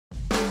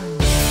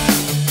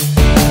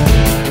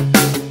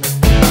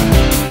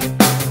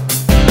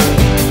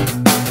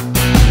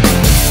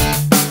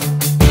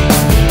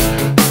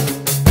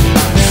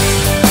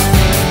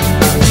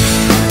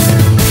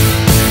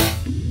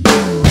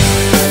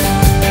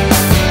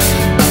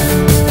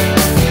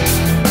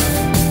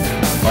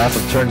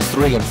half of turns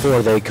 3 and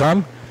 4 they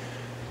come.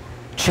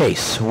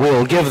 Chase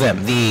will give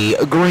them the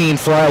green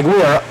flag.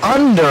 We are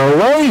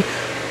underway.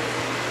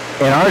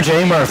 And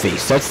R.J. Murphy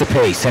sets the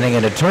pace, heading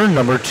into turn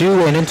number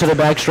 2 and into the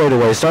back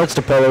straightaway. Starts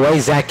to pull away.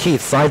 Zach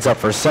Keith slides up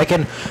for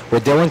second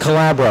with Dylan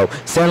Calabro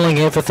settling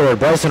in for third.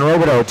 Bryson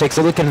Robidoux takes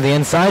a look into the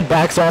inside,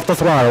 backs off the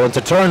throttle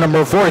into turn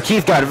number 4.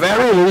 Keith got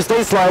very loose.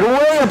 They slide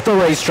way up the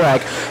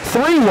racetrack.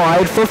 3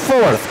 wide for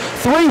 4th,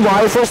 3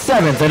 wide for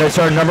 7th into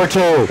turn number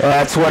 2.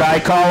 That's what I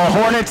call a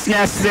hornet's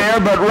nest there,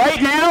 but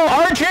right now,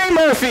 R.J.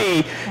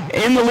 Murphy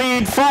in the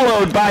lead,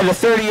 followed by the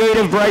 38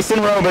 of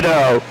Bryson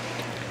Robidoux.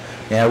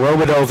 Yeah,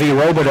 Robidoux v.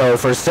 Robidoux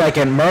for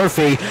second.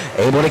 Murphy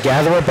able to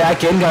gather it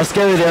back in. Got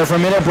scary there for a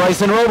minute.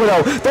 Bryson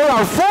Robidoux. They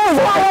are 4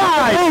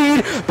 wide.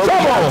 Lead.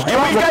 Trouble.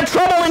 And we've got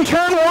trouble in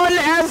turn 1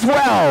 as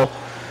well.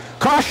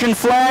 Caution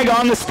flag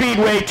on the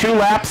speedway 2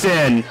 laps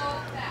in.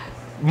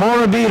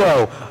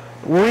 Morabito.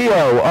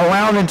 Rioux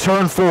around in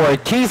turn 4.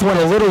 Keith went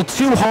a little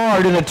too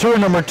hard into turn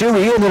number 2.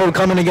 He ended up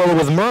coming together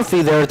with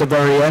Murphy there at the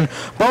very end.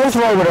 Both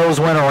Robidouxs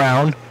went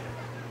around.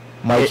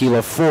 Mikey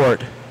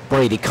LeFort.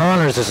 Brady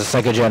Connors is a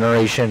second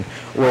generation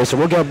racer.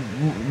 We'll get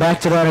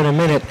back to that in a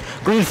minute.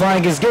 Green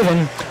flag is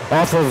given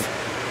off of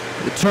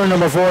turn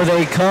number 4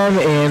 they come,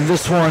 and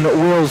this one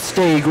will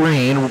stay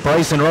green.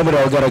 Bryson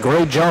Robidoux got a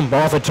great jump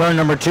off of turn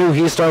number 2.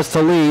 He starts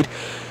to lead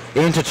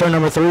into turn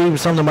number 3.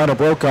 Something might have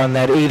broke on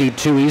that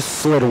 82. He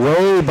slid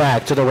way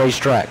back to the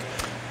racetrack.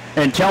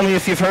 And tell me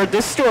if you've heard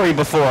this story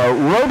before.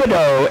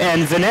 Robidoux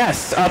and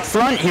Vanasse up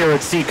front here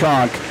at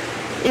Seekonk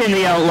in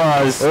the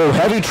Outlaws. Oh,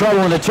 heavy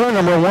trouble into turn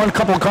number 1.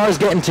 Couple cars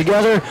getting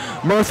together.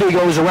 Murphy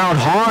goes around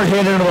hard,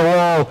 hit into the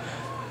wall.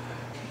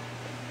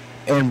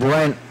 And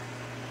Brent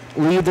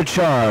lead the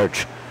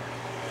charge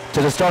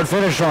to the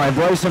start-finish line.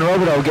 Bryson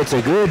Robidoux gets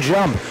a good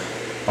jump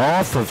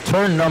off of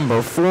turn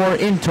number 4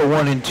 into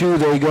 1 and 2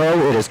 they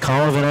go. It is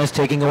Collin Vanasse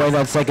taking away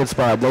that second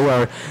spot. They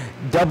are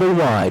double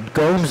wide.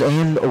 Gomes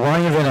and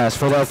Ryan Vanasse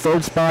for that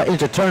third spot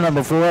into turn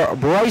number 4.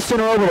 Bryson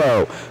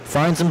Robidoux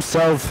finds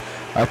himself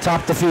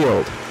atop the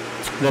field.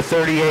 The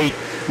 38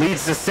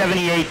 leads the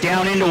 78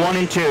 down into 1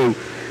 and 2.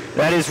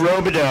 That is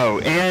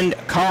Robidoux and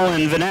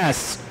Collin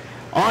Vanasse.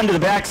 On to the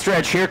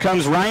backstretch. Here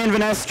comes Ryan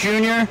Vanasse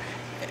Jr.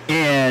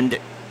 And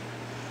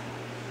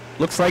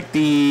looks like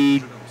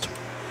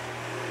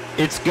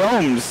it's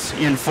Gomes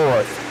in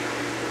 4th.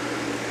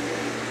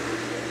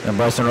 And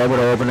Bryson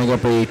Robidoux opening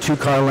up a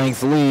 2-car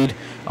length lead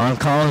on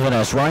Collin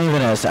Vanasse. Ryan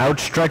Vanasse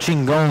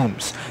outstretching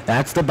Gomes.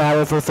 That's the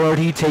battle for 3rd.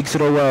 He takes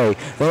it away.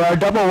 They are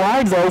double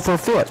wide, though, for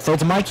 5th. So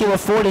it's Mikey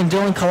LeFort and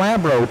Dylan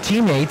Calabro,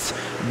 teammates,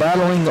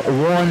 battling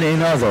one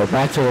another.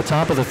 Back to the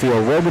top of the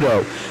field.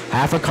 Robidoux,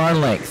 half a car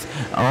length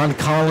on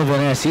Collin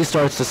Vanasse. He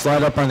starts to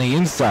slide up on the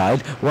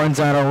inside. Runs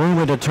out of room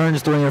into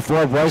turns 3 and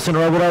 4. Bryson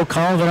Robidoux,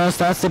 Collin Vanasse,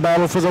 that's the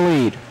battle for the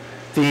lead.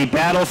 The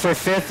battle for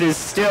 5th is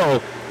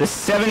still the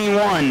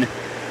 71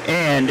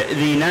 and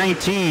the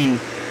 19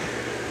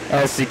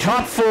 as the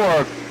top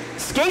 4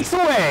 skates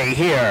away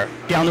here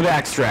down the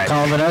backstretch.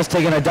 Collin Vanasse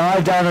taking a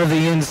dive down to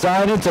the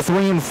inside into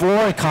 3 and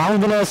 4.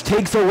 Collin Vanasse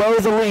takes away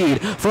the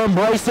lead from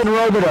Bryson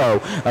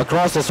Robidoux.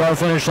 Across the start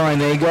finish line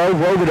they go.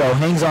 Robidoux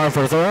hangs on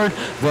for 3rd.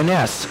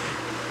 Vanasse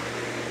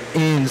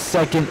in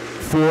 2nd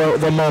for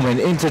the moment.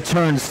 Into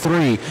turns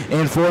 3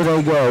 and 4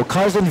 they go.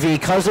 Cousin v.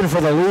 Cousin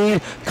for the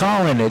lead.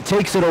 Collin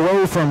takes it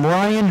away from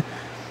Ryan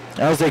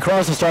as they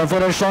cross the start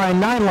finish line.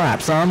 9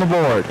 laps on the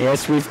board.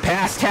 Yes, we've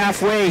passed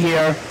halfway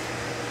here.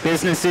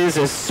 Business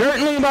is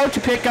certainly about to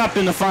pick up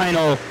in the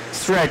final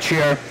stretch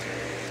here.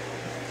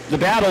 The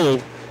battle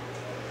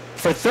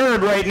for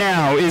 3rd right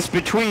now is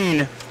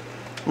between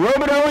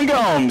Robidoux and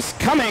Gomes,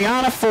 coming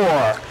on a 4.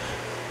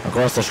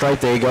 Across the stripe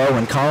they go,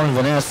 and Collin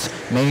Vanasse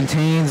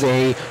maintains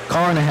a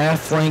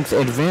 1.5 car length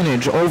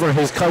advantage over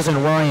his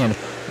cousin Ryan.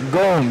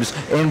 Gomes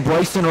and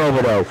Bryson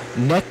Robidoux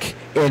neck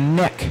and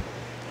neck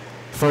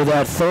for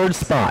that 3rd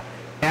spot.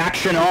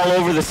 Action all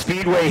over the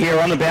speedway here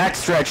on the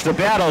backstretch. The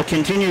battle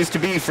continues to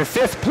be for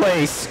 5th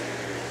place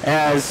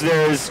as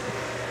there's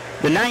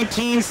the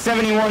 19,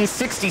 71,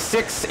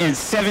 66, and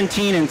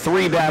 17 and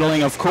 3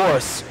 battling, of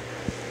course.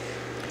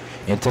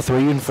 Into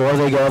 3 and 4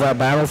 they go. That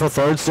battle for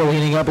 3rd still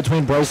heating up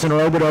between Bryson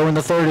Robidoux in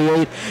the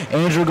 38,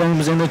 Andrew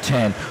Gomes in the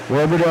 10.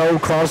 Robidoux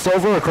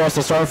crossover across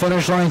the start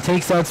finish line,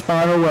 takes that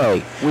spot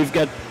away. We've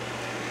got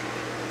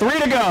 3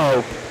 to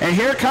go, and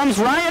here comes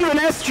Ryan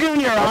Vanasse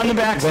Jr. on the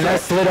backstretch. Vanasse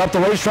slid up the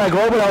racetrack.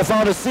 Robidoux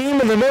found a seam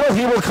in the middle.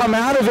 He will come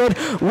out of it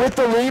with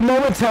the lead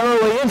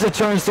momentarily into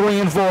turns 3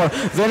 and 4.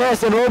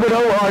 Vanasse and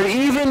Robidoux are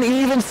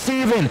even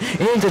Steven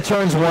into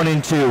turns 1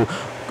 and 2.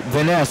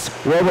 Vanasse,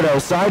 Robidoux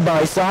side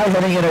by side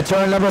heading into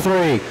turn number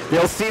 3.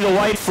 You'll see the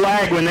white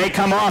flag when they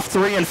come off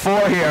 3 and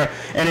 4 here,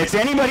 and it's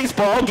anybody's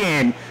ball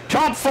game.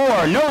 Top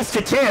 4, nose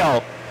to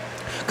tail.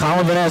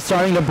 Collin Vanasse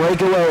starting to break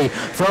away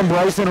from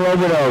Bryson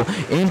Robidoux.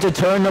 Into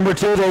turn number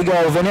 2 they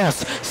go.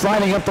 Vanasse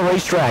sliding up the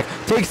racetrack.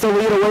 Takes the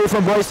lead away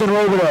from Bryson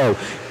Robidoux.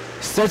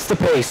 Sets the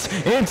pace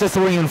into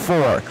 3 and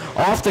 4.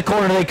 Off the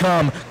corner they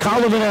come.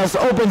 Collin Vanasse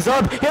opens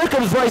up. Here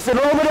comes Bryson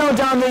Robidoux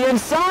down the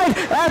inside.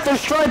 At the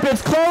stripe,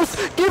 it's close.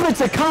 Give it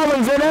to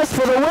Collin Vanasse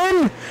for the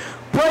win.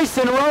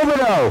 Bryson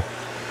Robidoux.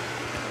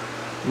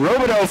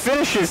 Robidoux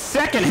finishes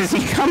second as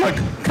he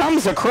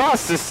comes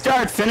across the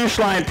start-finish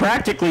line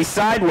practically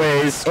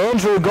sideways.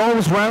 Andrew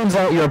Gomes rounds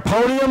out your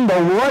podium,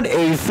 but what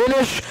a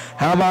finish.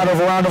 How about a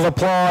round of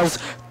applause?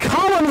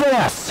 Collin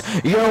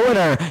Vanasse, your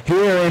winner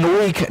here in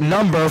week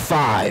number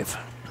 5.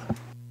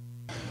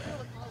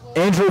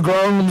 Andrew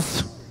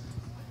Gomes,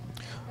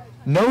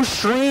 no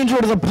stranger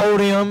to the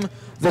podium.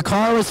 The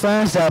car was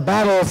fast. That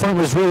battle up front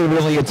was really,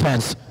 really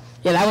intense.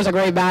 Yeah, that was a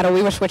great battle.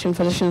 We were switching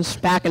positions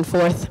back and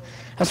forth.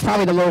 That's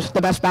probably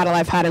the best battle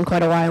I've had in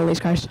quite a while in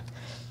these cars.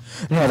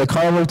 Yeah, the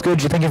car looked good.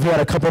 Do you think if you had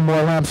a couple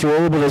more laps, you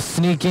were able to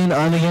sneak in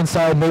on the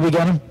inside, maybe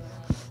get him?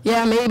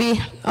 Yeah, maybe.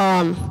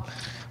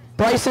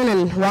 Bryson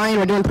and Ryan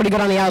were doing pretty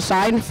good on the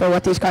outside for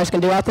what these cars can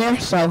do out there,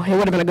 so it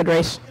would have been a good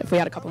race if we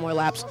had a couple more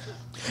laps.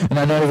 And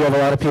I know you have a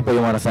lot of people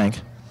you want to thank.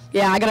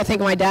 Yeah, I got to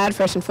thank my dad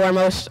first and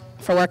foremost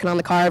for working on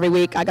the car every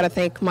week. I got to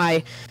thank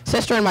my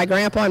sister and my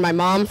grandpa and my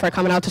mom for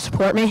coming out to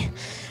support me.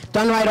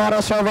 Done Right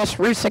Auto Service,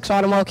 Route 6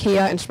 Automobile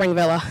Kia, and Spring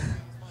Villa.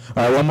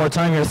 All right, one more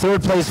time, your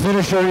third place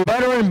finisher.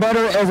 Better and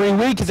better every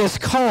week. This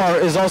car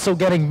is also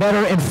getting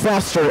better and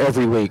faster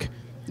every week.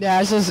 Yeah,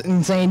 it's just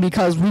insane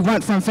because we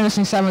went from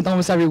finishing 7th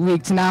almost every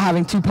week to now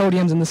having 2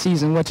 podiums in the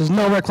season, which is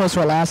nowhere close to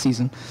our last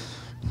season.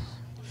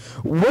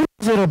 What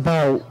is it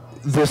about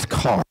this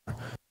car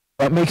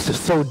that makes it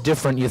so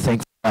different, you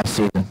think, from last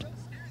season?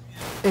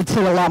 It's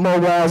hit a lot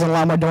more walls and a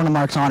lot more donor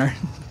marks on her.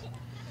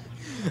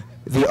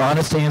 The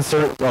honest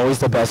answer is always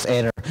the best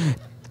answer.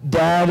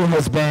 Dad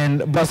has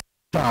been busting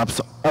chops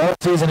all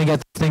season to get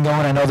this thing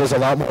going. I know there's a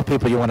lot more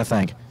people you want to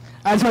thank.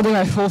 I just want to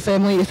thank my full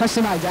family,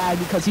 especially my dad,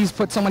 because he's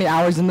put so many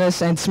hours in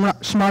this, and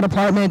Smart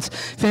Apartments,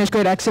 Finish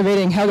Grade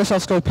Excavating, Helga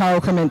Self-Scope Power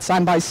Equipment,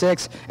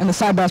 7x6, and the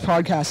Side Blast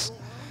Podcast.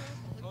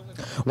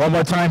 One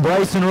more time,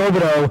 Bryson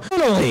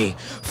Robidoux.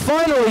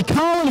 Finally,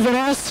 Collin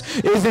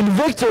Vanasse is in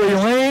victory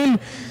lane.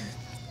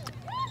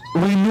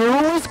 We knew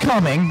it was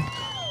coming.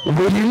 We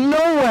didn't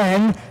know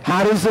when.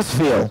 How does this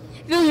feel?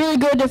 It feels really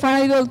good to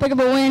finally be able to pick up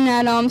a win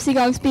at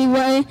Seekonk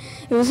Speedway.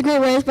 It was a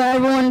great race, but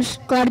everyone's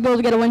glad to be able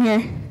to get a win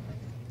here.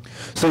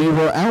 So you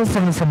were out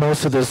front for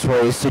most of this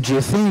race. Did you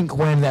think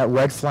when that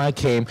red flag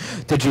came,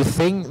 did you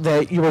think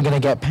that you were going to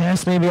get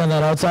past maybe on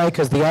that outside?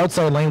 Because the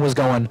outside lane was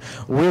going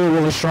really,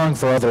 really strong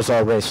for others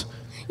all race.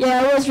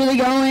 Yeah, it was really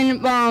going,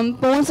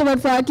 but once the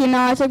red flag came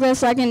out, I took that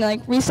second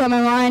to reset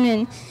my mind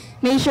and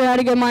make sure I had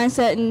a good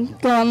mindset and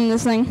go on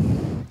this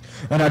thing.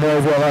 And I know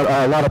you have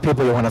a lot of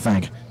people you want to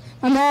thank.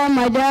 My mom,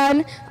 my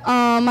dad,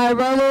 my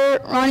brother,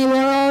 Ronnie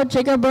Lero,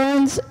 Jacob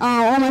Burns,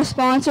 all my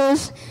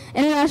sponsors,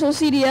 International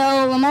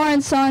CDL,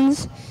 Lamar &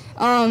 Sons,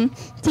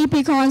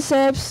 TP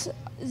Concepts,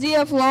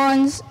 ZF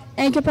Lawns,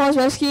 Anchor Paws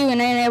Rescue, and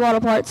A&A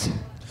Auto Parts.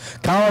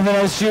 Collin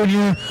Vanasse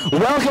Jr.,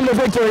 welcome to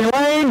Victory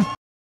Lane.